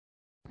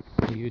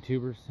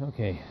YouTubers.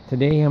 Okay,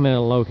 today I'm at a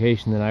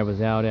location that I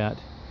was out at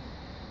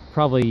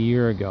probably a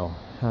year ago.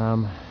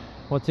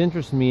 What's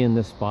interesting me in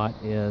this spot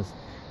is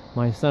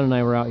my son and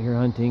I were out here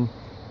hunting,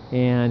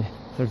 and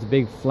there's a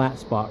big flat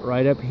spot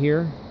right up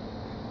here,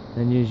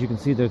 and as you can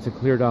see there's a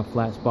cleared off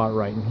flat spot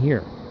right in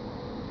here.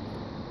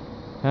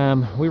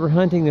 We were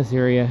hunting this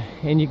area,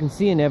 and you can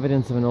see an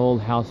evidence of an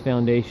old house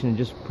foundation and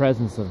just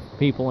presence of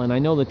people. And I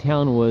know the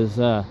town was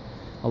a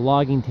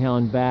logging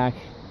town back,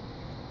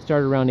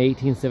 started around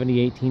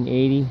 1870,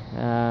 1880,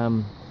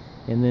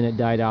 and then it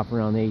died off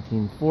around the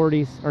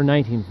 1840s or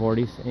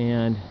 1940s.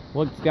 And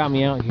what's got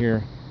me out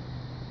here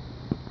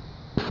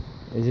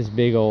is this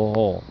big old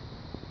hole.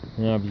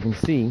 Now, if you can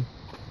see,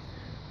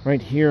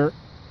 right here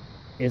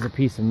is a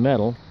piece of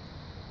metal,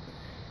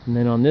 and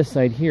then on this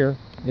side here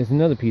is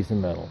another piece of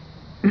metal.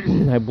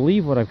 I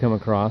believe what I've come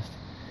across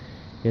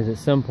is at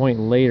some point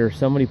later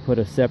somebody put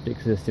a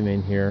septic system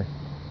in here,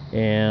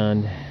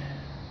 and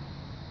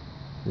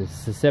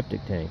this is a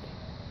septic tank.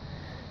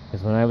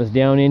 Because when I was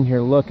down in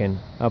here looking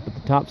up at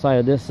the top side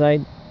of this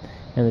side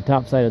and the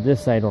top side of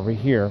this side over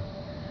here,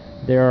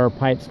 there are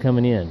pipes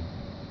coming in.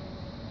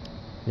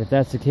 If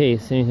that's the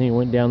case, anything that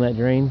went down that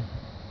drain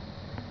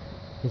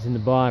is in the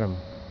bottom.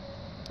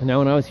 And now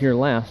when I was here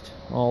last,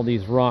 all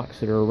these rocks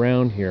that are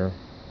around here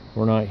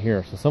were not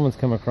here. So someone's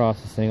come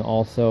across this thing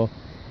also,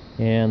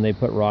 and they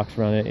put rocks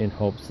around it in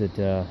hopes that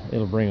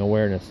it'll bring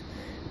awareness.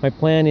 My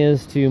plan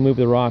is to move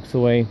the rocks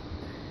away,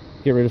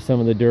 get rid of some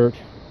of the dirt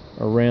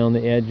around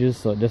the edges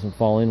so it doesn't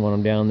fall in when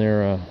I'm down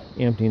there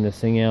emptying this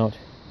thing out,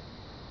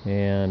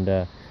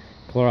 and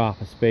clear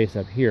off a space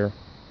up here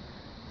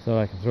so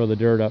I can throw the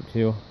dirt up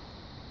to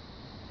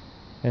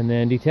and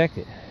then detect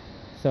it.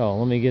 So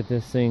let me get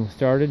this thing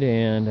started,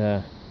 and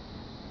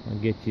I'll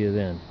get to you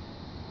then.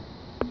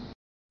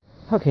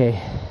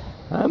 Okay,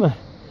 I'm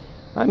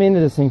into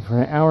this thing for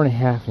an hour and a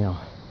half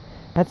now.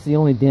 That's the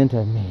only dent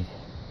I've made.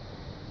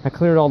 I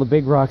cleared all the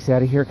big rocks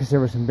out of here because there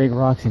were some big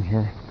rocks in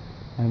here.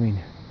 I mean,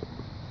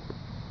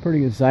 pretty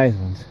good sized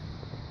ones.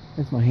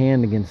 That's my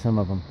hand against some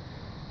of them.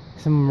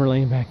 Some of them are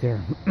laying back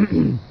there.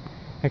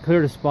 I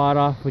cleared a spot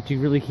off, but you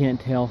really can't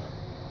tell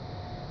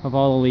of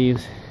all the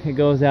leaves. It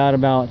goes out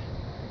about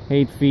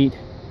 8 feet,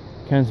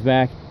 comes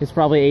back. It's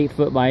probably 8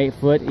 foot by 8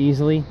 foot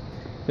easily.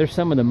 There's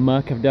some of the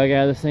muck I've dug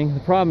out of this thing. The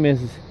problem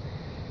is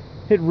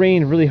it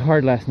rained really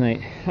hard last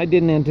night. I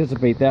didn't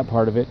anticipate that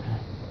part of it.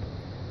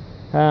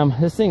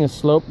 This thing is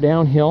sloped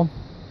downhill.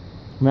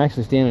 I'm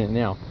actually standing in it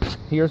now.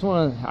 Here's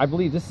one of, I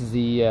believe this is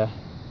the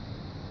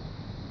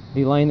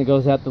line that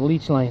goes out the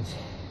leach lines.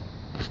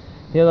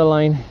 The other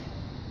line,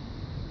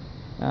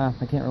 I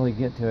can't really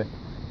get to it.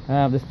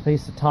 This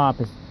place at the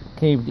top is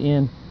caved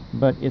in,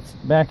 but it's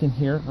back in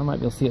here. I might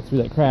be able to see it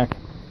through that crack.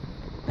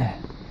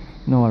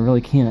 No, I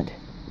really can't.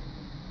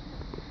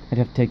 I'd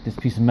have to take this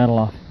piece of metal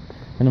off,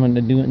 and I'm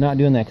not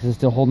doing that because it's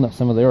still holding up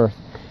some of the earth.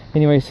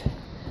 Anyways,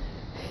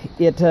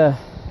 it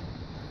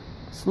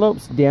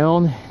slopes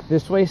down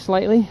this way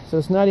slightly, so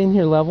it's not in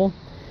here level.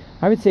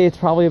 I would say it's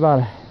probably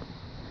about a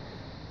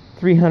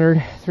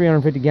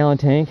 350 gallon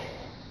tank.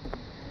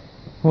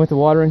 And with the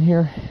water in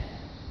here,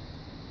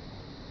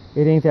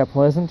 it ain't that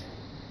pleasant.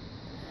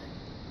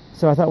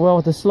 So I thought, well,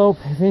 with the slope,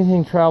 if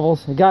anything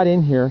travels, it got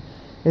in here,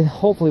 it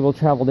hopefully will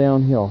travel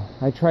downhill.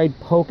 I tried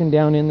poking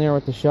down in there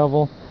with the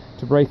shovel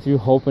to break through,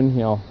 hoping, you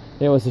know,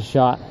 it was a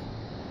shot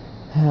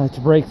to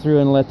break through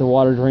and let the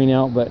water drain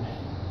out. But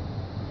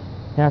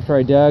after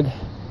I dug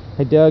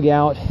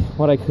out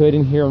what I could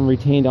in here and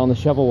retained on the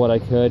shovel what I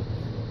could,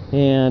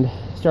 and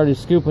started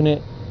scooping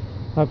it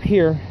up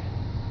here,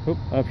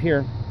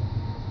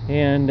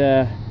 and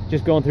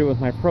just going through it with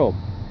my probe.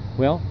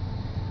 Well,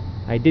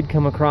 I did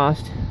come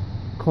across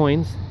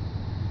coins.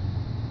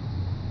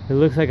 It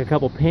looks like a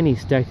couple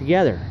pennies stuck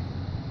together,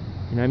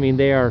 and I mean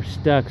they are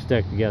stuck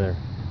together.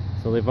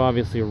 So they've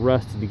obviously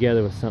rusted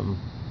together with something.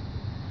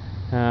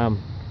 And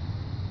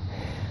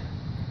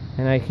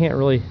I can't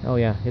really, oh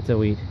yeah, it's a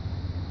wheat.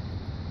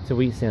 It's a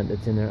wheat scent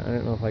that's in there. I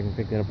don't know if I can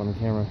pick that up on the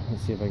camera.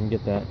 Let's see if I can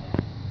get that.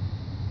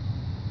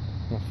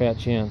 A fat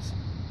chance.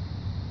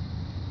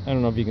 I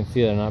don't know if you can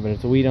see that or not, but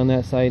it's a wheat on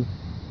that side.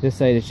 This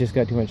side has just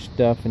got too much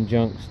stuff and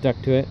junk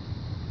stuck to it.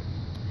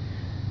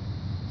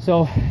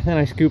 So then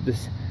I scoop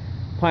this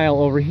pile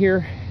over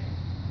here,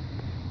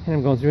 and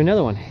I'm going through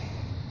another one.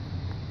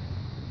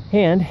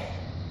 And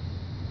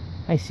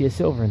I see a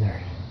silver in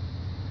there.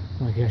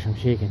 Oh my gosh, I'm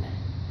shaking.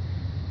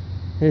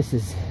 This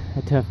is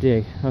a tough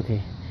dig.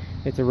 Okay,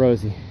 it's a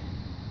rosy.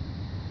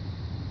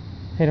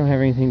 I don't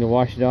have anything to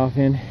wash it off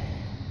in,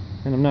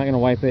 and I'm not going to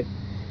wipe it.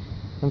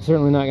 I'm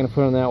certainly not going to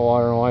put it in that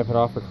water and wipe it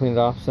off or clean it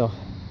off. So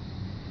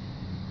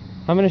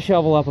I'm going to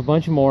shovel up a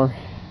bunch more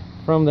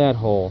from that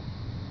hole,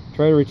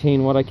 try to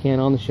retain what I can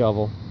on the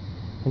shovel,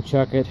 and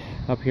chuck it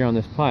up here on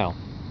this pile.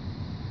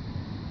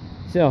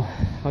 So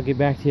I'll get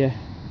back to you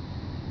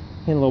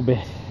in a little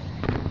bit.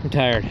 I'm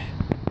tired.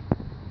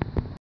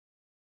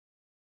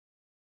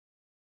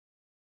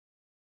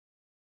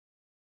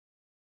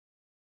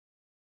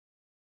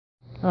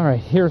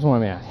 Alright, here's where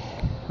I'm at.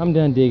 I'm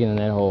done digging in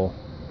that hole.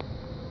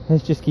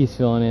 This just keeps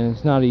filling in.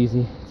 It's not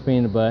easy. It's a pain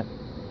in the butt.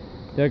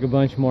 Dug a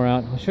bunch more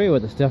out. I'll show you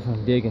what the stuff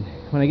I'm digging.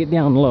 When I get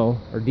down low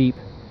or deep,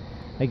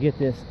 I get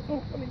this.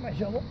 Oh, let me get my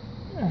shovel.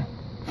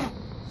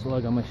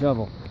 Slug on my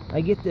shovel. I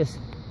get this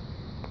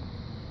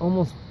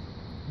almost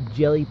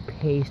jelly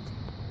paste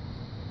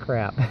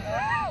crap.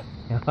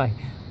 Now I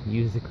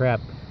use the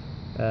crap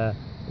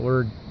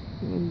word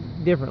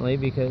differently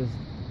because,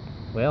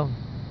 well,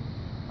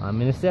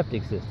 I'm in a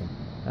septic system.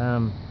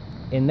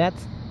 And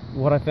that's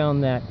what I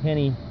found that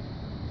penny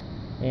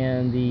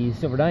and the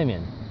silver dime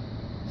in.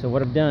 So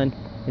what I've done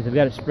is I've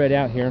got it spread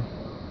out here,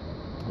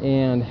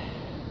 and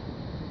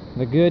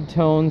the good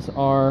tones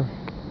are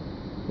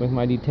with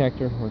my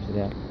detector. Where's it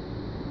at?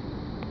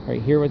 Right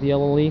here with the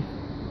yellow leaf.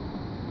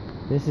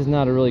 This is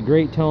not a really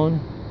great tone.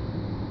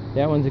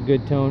 That one's a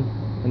good tone,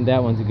 and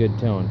that one's a good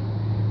tone.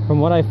 From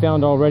what I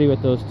found already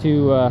with those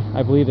two,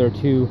 I believe there are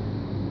 2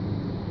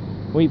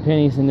 wheat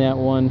pennies in that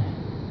one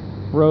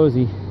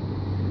rosy.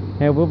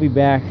 And we'll be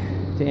back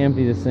to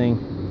empty this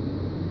thing,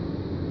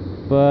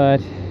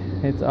 but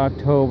it's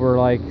October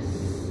like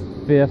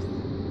 5th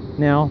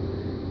now,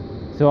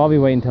 so I'll be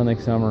waiting until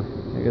next summer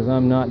because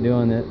I'm not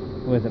doing it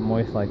with it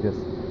moist like this.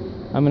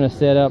 I'm gonna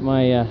set up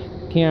my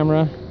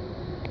camera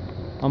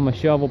on my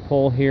shovel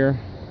pole here,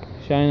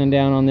 shining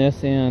down on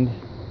this, and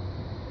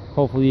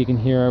hopefully you can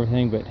hear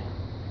everything. But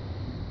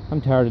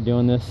I'm tired of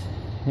doing this,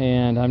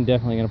 and I'm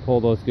definitely gonna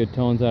pull those good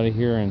tones out of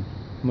here and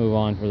move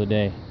on for the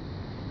day.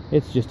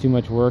 It's just too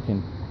much work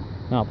and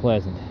not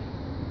pleasant.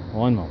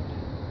 One moment.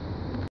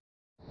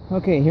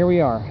 Okay, here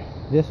we are.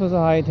 This was a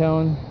high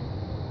tone.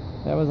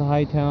 That was a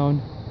high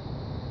tone.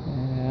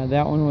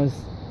 That one was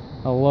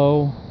a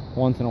low,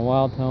 once in a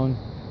while tone.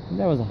 And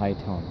that was a high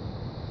tone.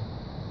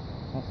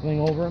 I'll swing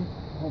over them.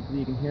 Hopefully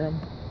you can hear them.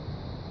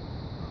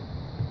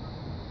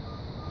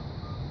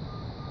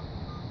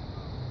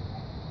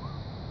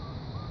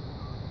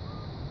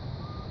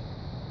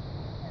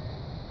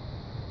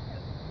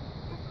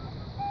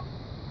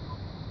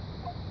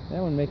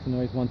 That one makes a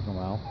noise once in a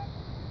while.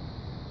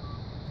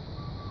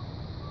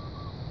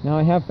 Now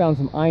I have found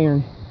some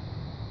iron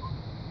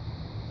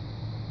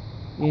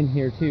in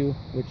here too,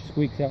 which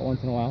squeaks out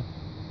once in a while.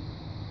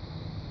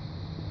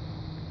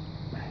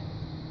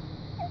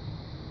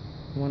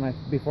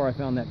 Before I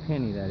found that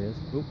penny, that is.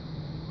 Oop.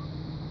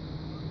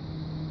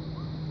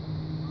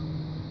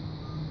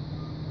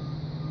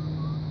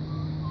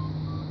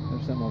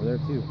 There's something over there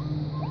too.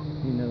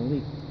 Need another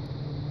leaf.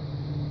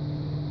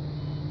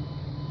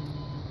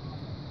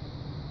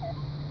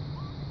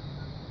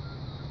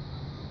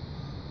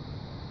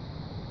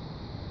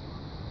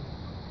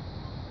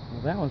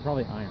 Well, that one's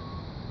probably iron.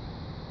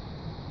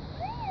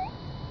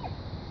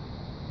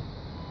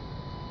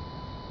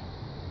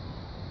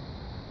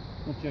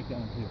 We'll check that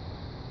one too.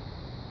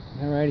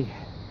 Alrighty.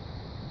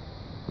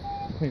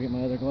 I'm gonna get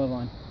my other glove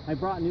on. I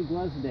brought new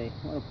gloves today.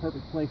 What a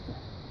perfect place to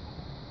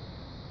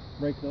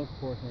break those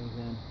poor things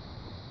in.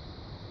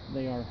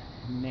 They are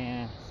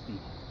nasty.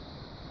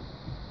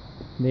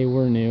 They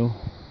were new.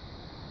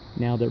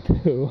 Now they're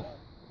poo.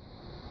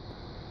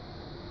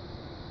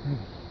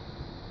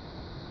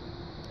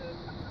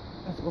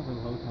 Let's go for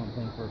the low tone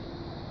thing first.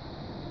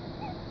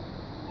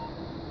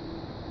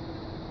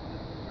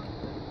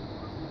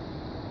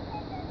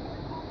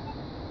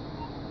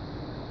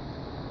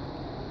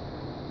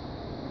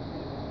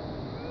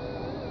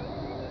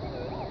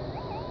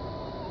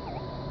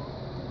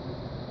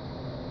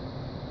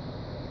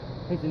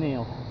 It's a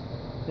nail.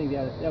 I think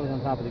that was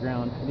on top of the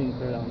ground. I didn't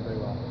clear that one very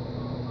well.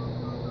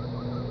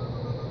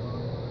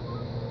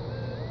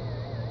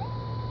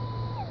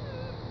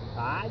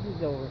 Ah,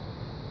 just over.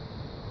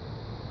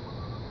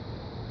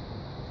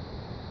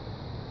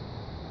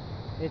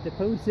 It's a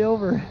poo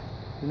silver.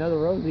 It's another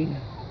rosy.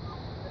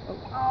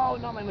 Oh,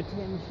 not my tin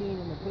machine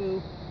in the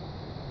poo.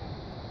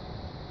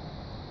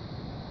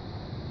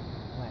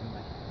 Flatten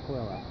my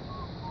coil up.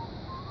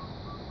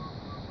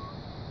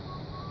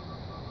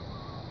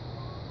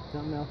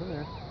 Something else in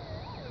there.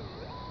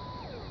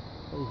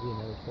 Oh,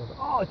 another silver.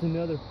 Oh, it's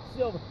another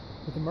silver.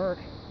 It's a Merc.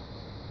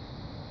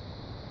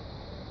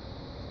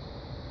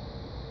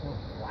 Oh,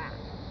 flat.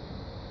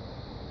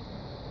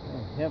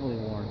 Oh, heavily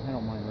worn. I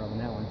don't mind rubbing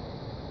that one.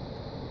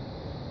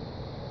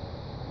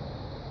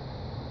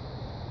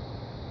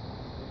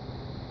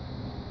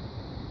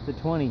 The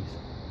 20s.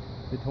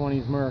 The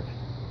 20s Merc.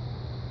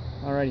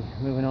 Alrighty,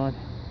 moving on.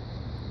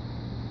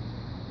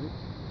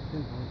 Oops.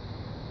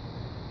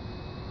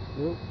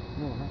 Oop.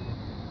 No, not that.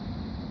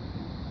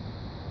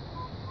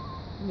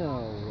 No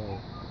way.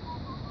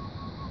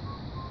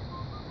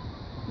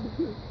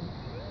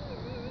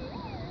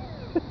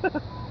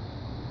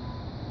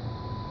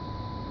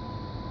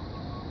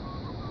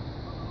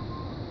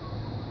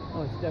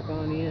 Oh, it's stuck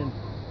on the end.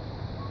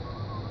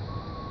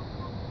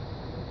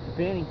 It's a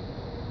penny.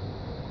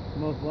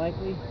 Most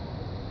likely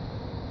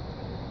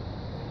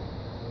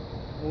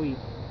a wheat.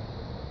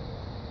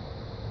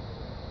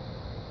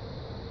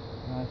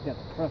 Oh, it's got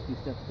the crusty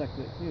stuff stuck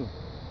to it too.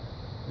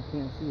 I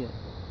can't see it.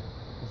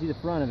 You see the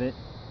front of it.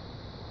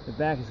 The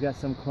back has got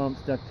some clump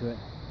stuck to it.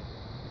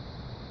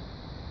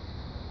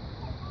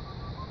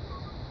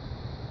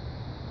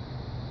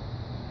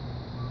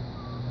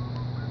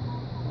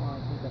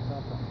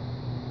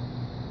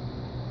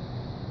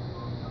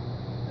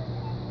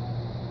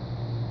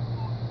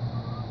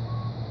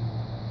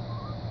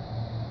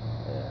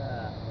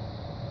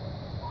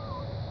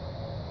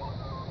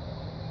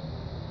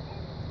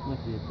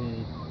 Must be a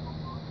penny.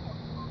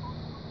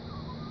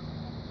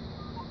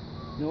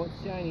 No,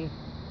 it's shiny.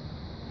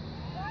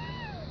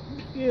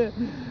 Yeah,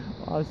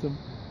 awesome.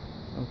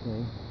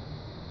 Okay.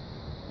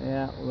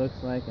 Yeah,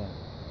 looks like it.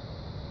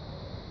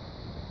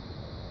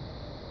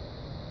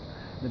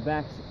 The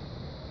back's...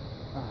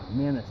 Oh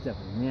man, that stuff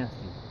is nasty.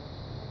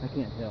 I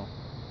can't tell.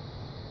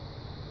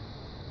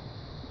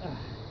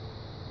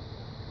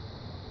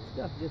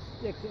 Stuff just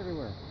sticks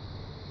everywhere.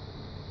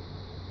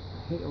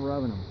 I hate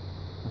rubbing them.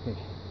 Okay.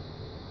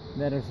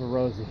 That is a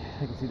rosy.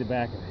 I can see the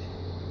back of it.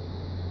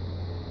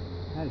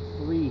 That is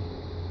 3.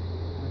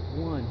 That's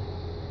 1.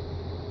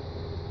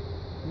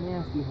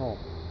 Nasty hole.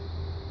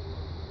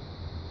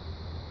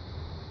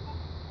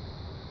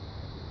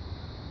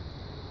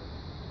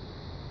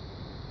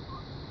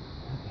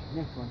 Okay,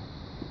 next one.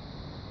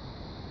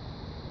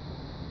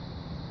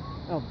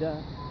 Oh,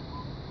 duh.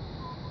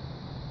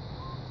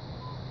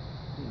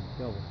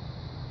 Shovel.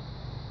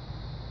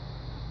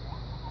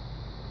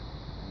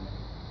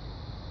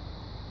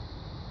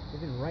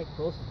 They've been right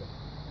close to the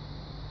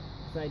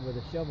side where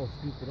the shovel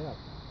scooped it up.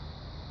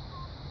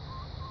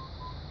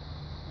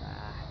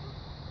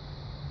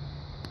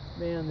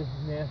 Man, this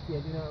is nasty. I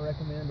do not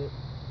recommend it.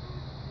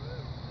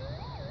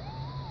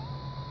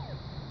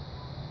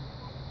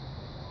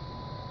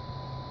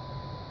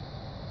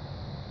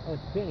 Oh,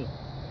 it's a penny. You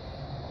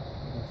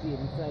can see it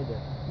inside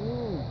there.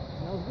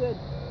 Smells good.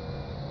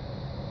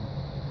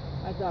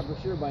 I thought for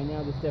sure by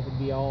now this stuff would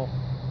be all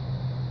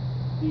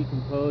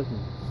decomposed and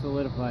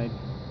solidified.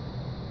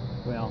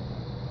 Well,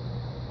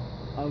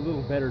 a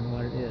little better than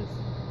what it is.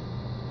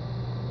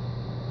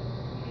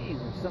 Jeez,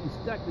 there's something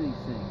stuck to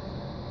these things.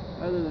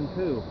 Other than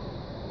poo.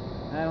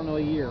 I don't know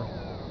a year. Oh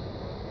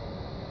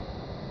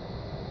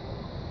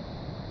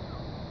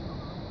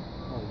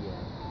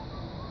yeah.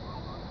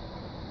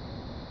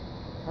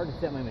 It's hard to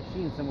set my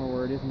machine somewhere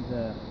where it isn't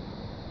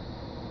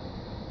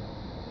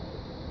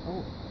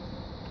oh.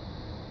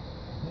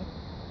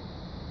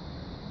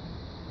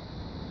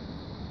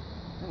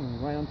 Oh,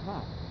 right on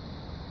top.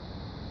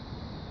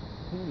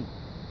 Penny.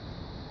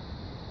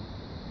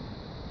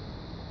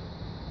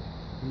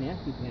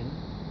 Nasty penny.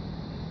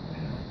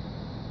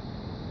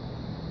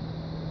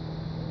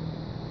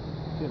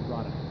 Should have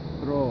brought a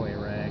throwaway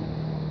rag.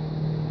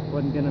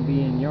 Wasn't gonna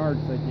be in yard,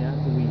 so yeah,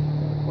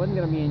 wasn't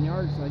gonna be in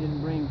yard, so I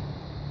didn't bring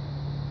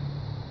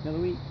another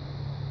weed.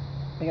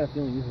 I got a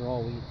feeling these are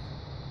all weeds.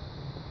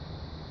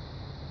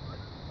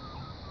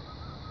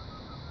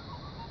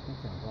 That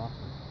sounds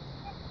awesome.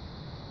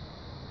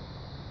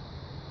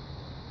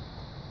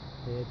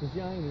 It's a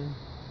shiner.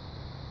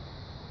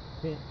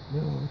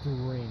 No, it's a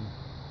ring.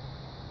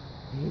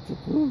 It's a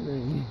poo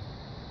ring.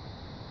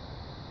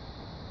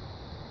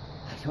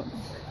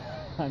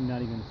 I'm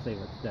not even going to say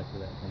what's stuck to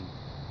that thing.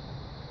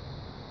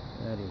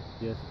 That is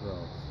just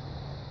gross.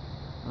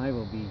 I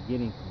will be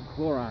getting some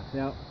Clorox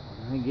out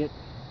when I get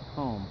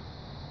home.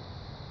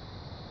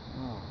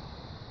 Oh,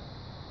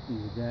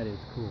 dude, that is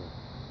cool.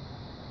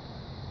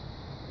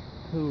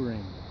 Poo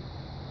ring.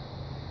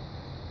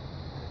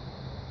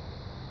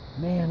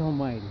 Man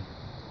almighty.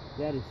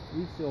 That is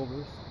 3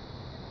 silvers.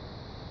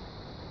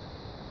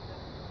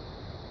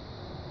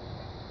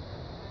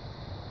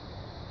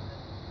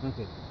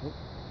 Okay. Oh.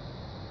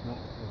 No,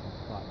 there's a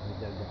spot right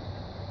there.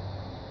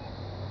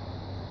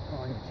 Oh,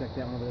 I gotta check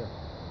that one over there.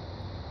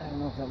 I don't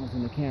know if that one's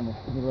in the camera.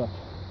 The rough.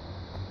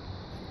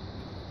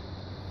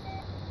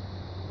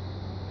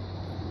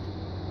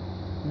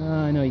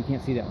 I know you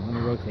can't see that one.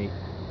 Let me rotate.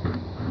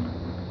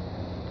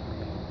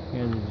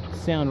 There's a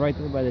sound right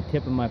there by the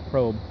tip of my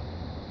probe.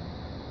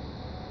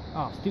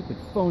 Oh, stupid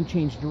phone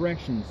changed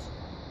directions.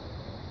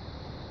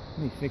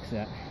 Let me fix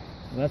that.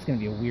 Well, that's gonna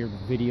be a weird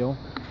video.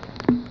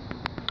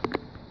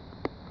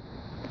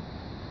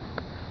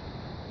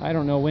 I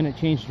don't know when it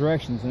changed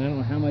directions, and I don't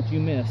know how much you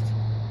missed,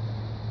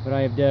 but I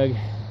have dug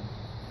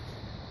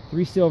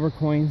 3 silver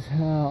coins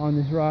on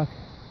this rock.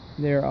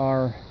 There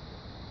are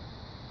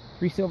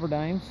 3 silver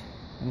dimes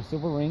and a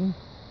silver ring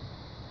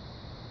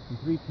and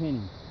 3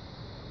 pennies.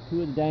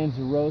 2 of the dimes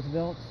are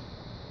Roosevelts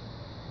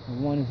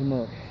and 1 is a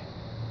Merc.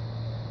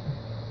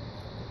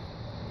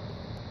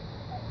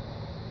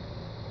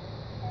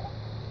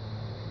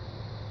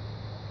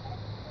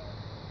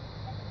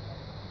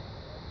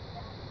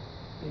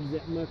 There's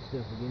that muck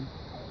stuff again.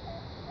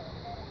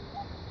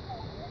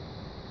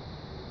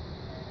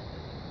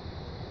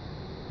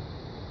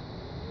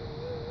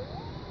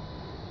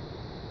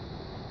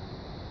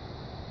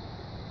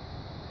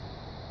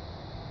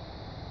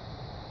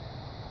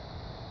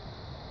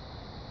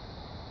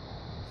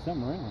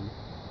 Something around.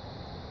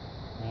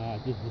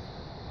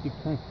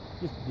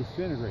 Just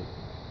disintegrate.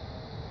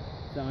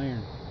 It's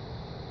iron.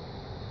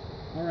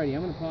 Alrighty,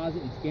 I'm gonna pause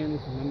it and scan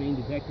this with my main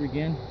detector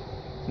again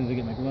as soon as I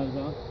get my gloves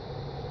off.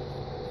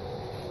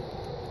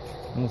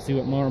 And we'll see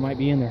what more might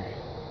be in there.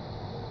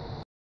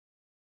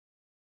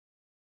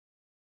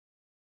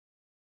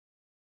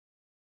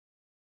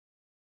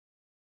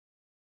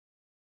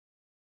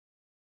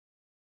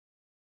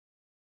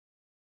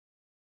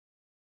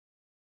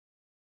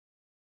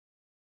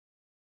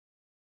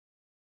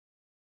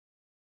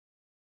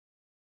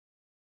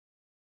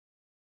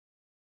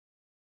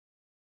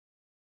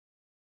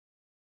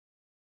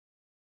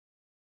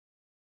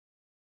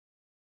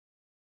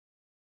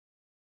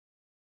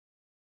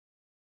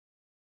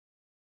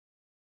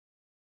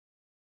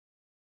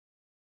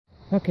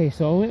 Okay,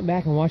 so I went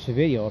back and watched the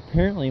video.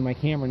 Apparently my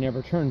camera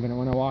never turned, but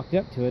when I walked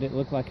up to it, it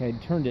looked like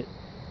I'd turned it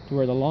to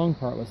where the long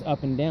part was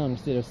up and down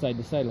instead of side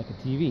to side like a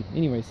TV.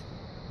 Anyways.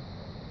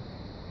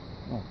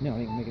 Oh, no,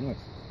 it ain't making noise.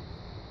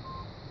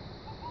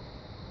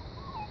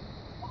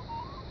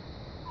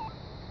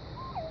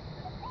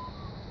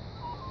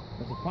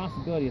 There's a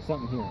possibility of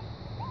something here.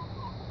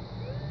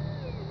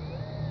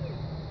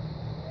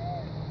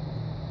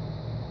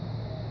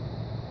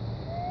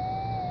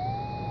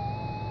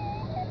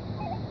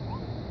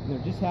 There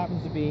just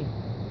happens to be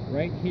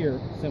right here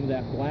some of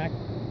that black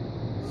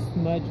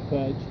smudge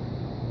pudge.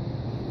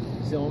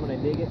 So I'm gonna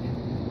dig it.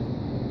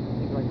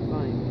 See if I can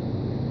find.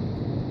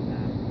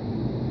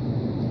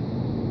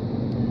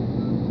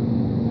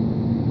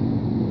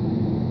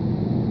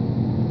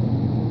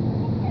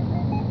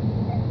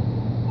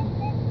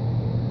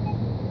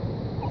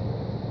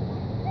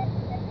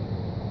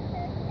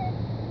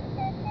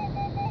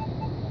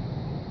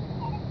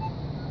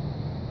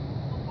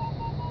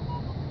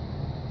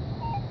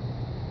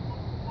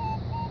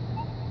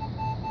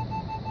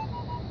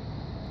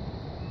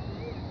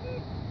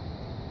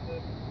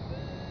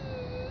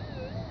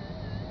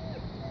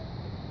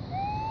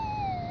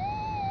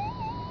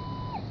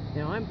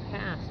 Now I'm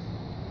past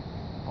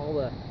all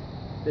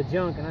the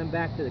junk and I'm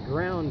back to the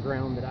ground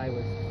that I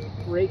was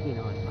raking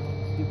on.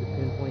 Oh, stupid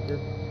pinpointer.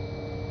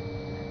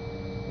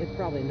 It's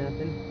probably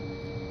nothing.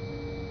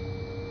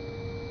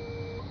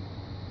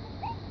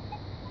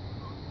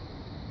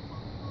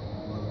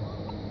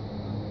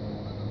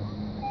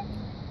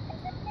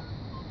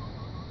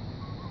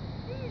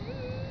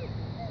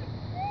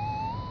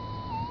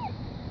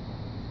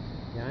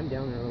 Yeah, I'm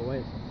down there a little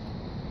ways.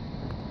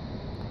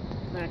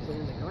 I'm actually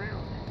in the ground.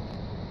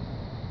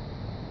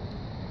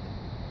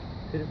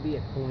 Could it be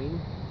a coin?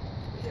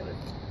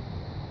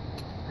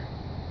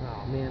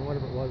 Oh man,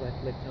 whatever it was, I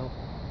flicked. Oh,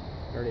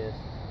 there it is.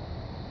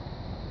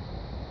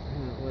 I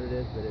don't know what it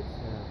is, but it's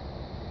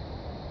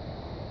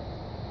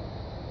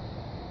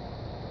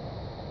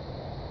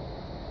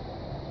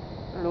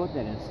I don't know what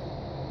that is.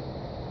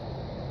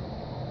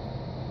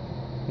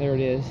 There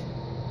it is.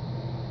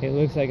 It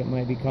looks like it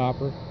might be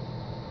copper.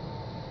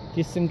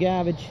 Just some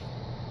garbage.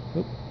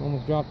 Oop,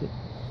 almost dropped it.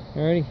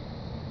 Alrighty.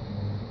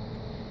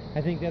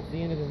 I think that's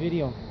the end of the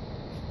video,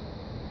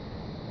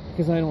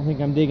 because I don't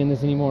think I'm digging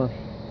this anymore.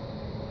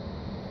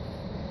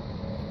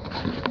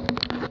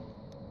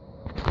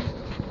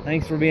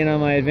 Thanks for being on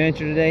my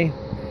adventure today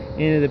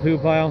into the poo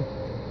pile.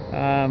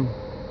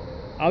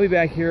 I'll be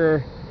back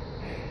here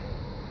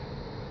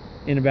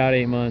in about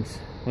 8 months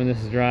when this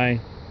is dry.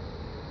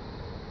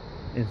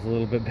 It's a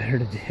little bit better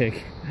to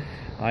dig.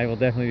 I will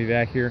definitely be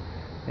back here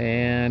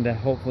and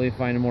hopefully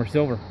find more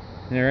silver.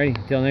 Alrighty,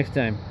 until next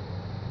time,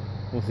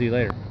 we'll see you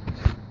later.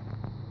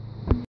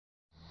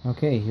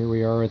 Okay, here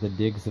we are at the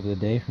digs of the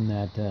day from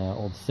that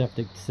old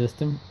septic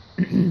system,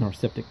 or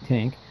septic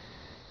tank.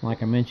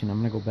 Like I mentioned,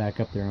 I'm going to go back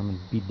up there. I'm going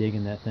to be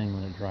digging that thing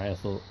when it dries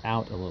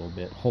out a little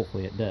bit.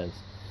 Hopefully it does.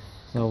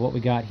 So what we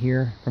got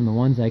here, from the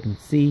ones I can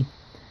see,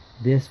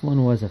 this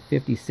one was a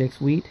 56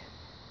 wheat.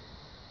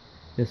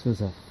 This was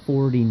a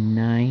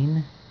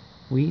 49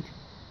 wheat.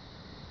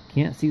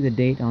 Can't see the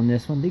date on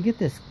this one. They got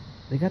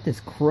this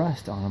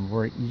crust on them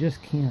where you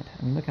just can't.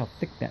 I mean, look how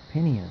thick that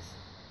penny is.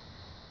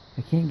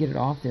 I can't get it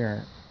off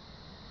there.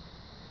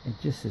 It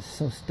just is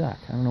so stuck.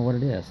 I don't know what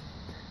it is.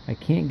 I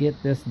can't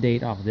get this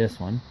date off this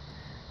one.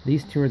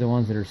 These two are the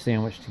ones that are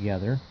sandwiched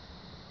together.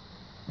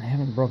 I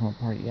haven't broken them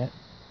apart yet.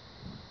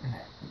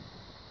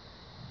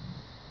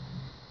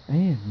 I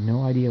have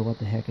no idea what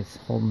the heck is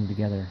holding them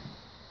together.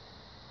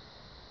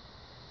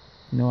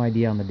 No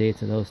idea on the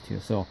dates of those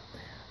two. So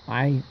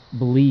I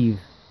believe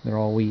they're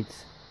all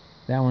wheats.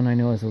 That one I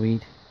know is a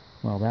wheat.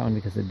 Well, that one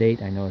because of the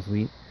date I know is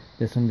wheat.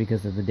 This one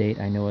because of the date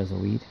I know is a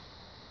wheat.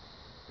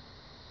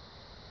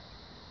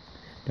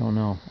 Don't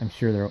know. I'm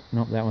sure they're...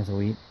 Nope, that one's a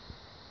wheat.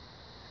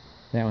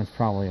 That one's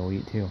probably a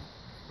wheat too.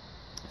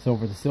 So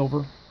for the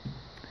silver,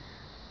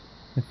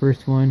 the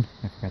first one,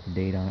 I forgot the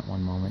date on it,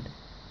 one moment.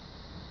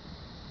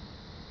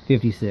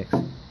 56.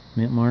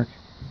 Mint mark.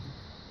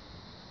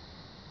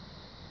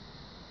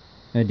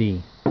 A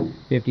D.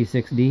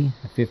 56D.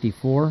 A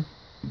 54.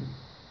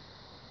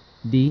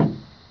 D.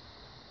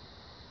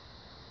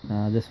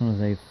 This one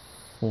is a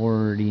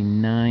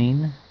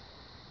 49.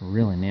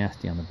 Really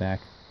nasty on the back.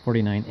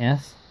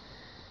 49S.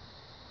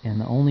 And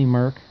the only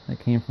mark that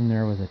came from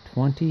there was a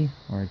 20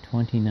 or a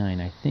 29.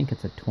 I think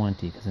it's a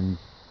 20 because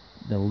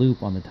the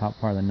loop on the top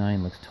part of the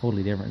 9 looks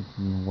totally different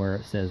from where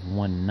it says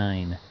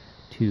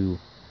 192.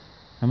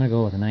 I'm going to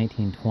go with a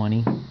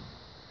 1920. I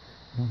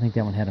don't think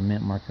that one had a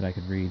mint mark that I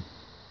could read.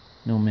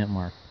 No mint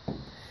mark.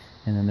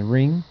 And then the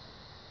ring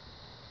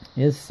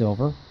is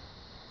silver.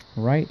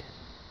 Right.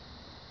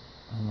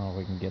 I don't know if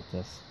we can get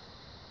this.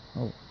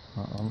 Oh,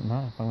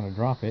 not if I'm going to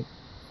drop it.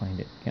 Find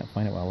it. Can't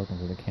find it while looking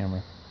through the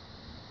camera.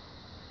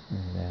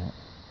 Where's that?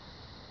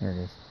 There it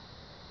is.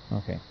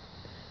 Okay.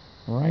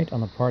 Right on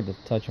the part that's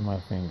touching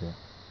my finger.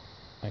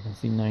 I can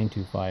see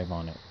 925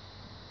 on it.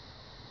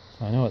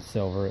 So I know it's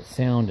silver. It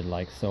sounded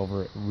like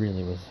silver. It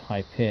really was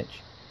high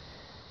pitch.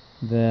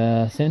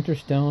 The center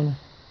stone,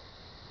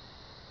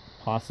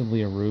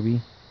 possibly a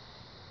ruby.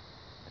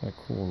 Got a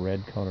cool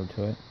red color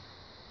to it.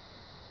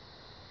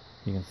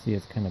 You can see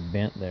it's kind of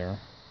bent there.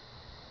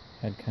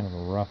 Had kind of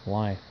a rough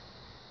life.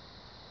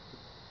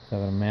 So I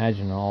would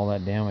imagine all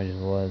that damage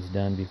was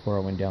done before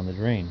it went down the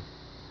drain.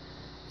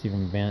 It's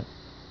even bent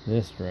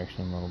this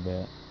direction a little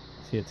bit.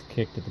 See, it's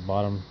kicked at the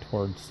bottom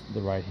towards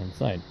the right hand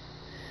side.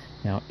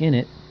 Now in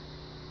it,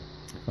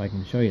 if I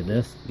can show you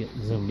this, get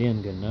zoomed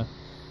in good enough.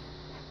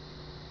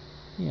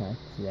 Yeah, I can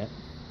see that.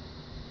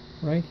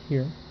 Right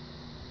here,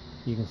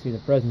 you can see the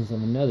presence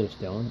of another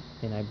stone,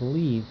 and I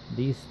believe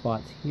these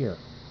spots here,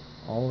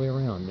 all the way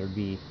around, there'd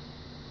be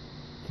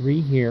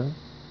 3 here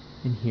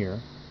and here,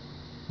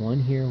 1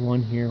 here,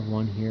 1 here,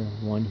 1 here,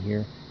 1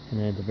 here, and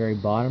then at the very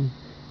bottom,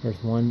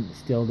 there's one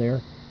still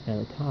there,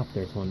 and at the top,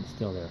 there's one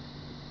still there.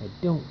 I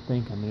don't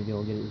think I'm going to be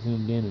able to get it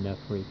zoomed in enough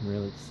where you can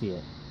really see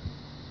it.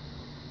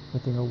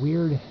 But they're a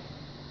weird,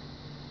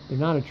 they're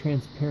not a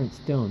transparent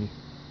stone.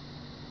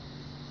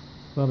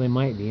 Well, they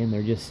might be, and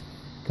they're just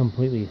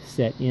completely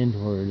set in to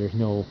where there's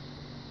no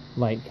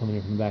light coming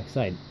in from the back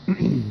side.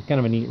 Kind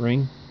of a neat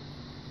ring.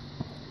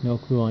 No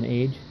clue on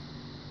age.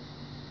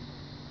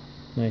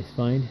 Nice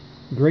find.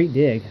 Great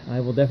dig. I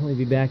will definitely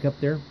be back up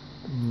there.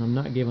 I'm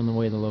not giving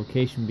away the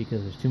location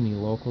because there's too many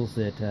locals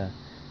that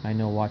I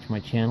know watch my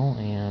channel,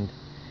 and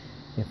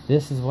if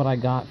this is what I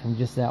got from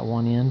just that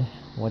one end,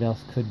 what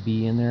else could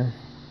be in there?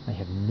 I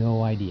have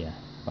no idea,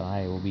 but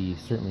I will be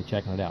certainly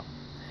checking it out.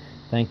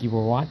 Thank you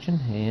for watching,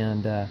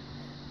 and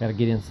got to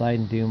get inside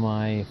and do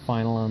my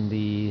final on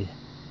the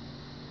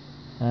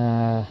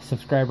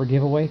subscriber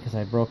giveaway, because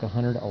I broke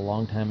 100 a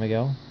long time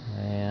ago,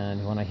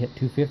 and when I hit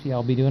 250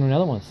 I'll be doing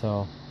another one,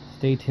 so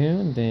stay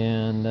tuned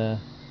and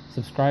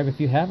subscribe if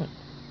you haven't.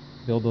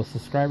 Build those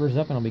subscribers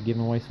up and I'll be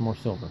giving away some more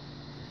silver.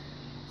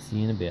 See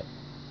you in a bit.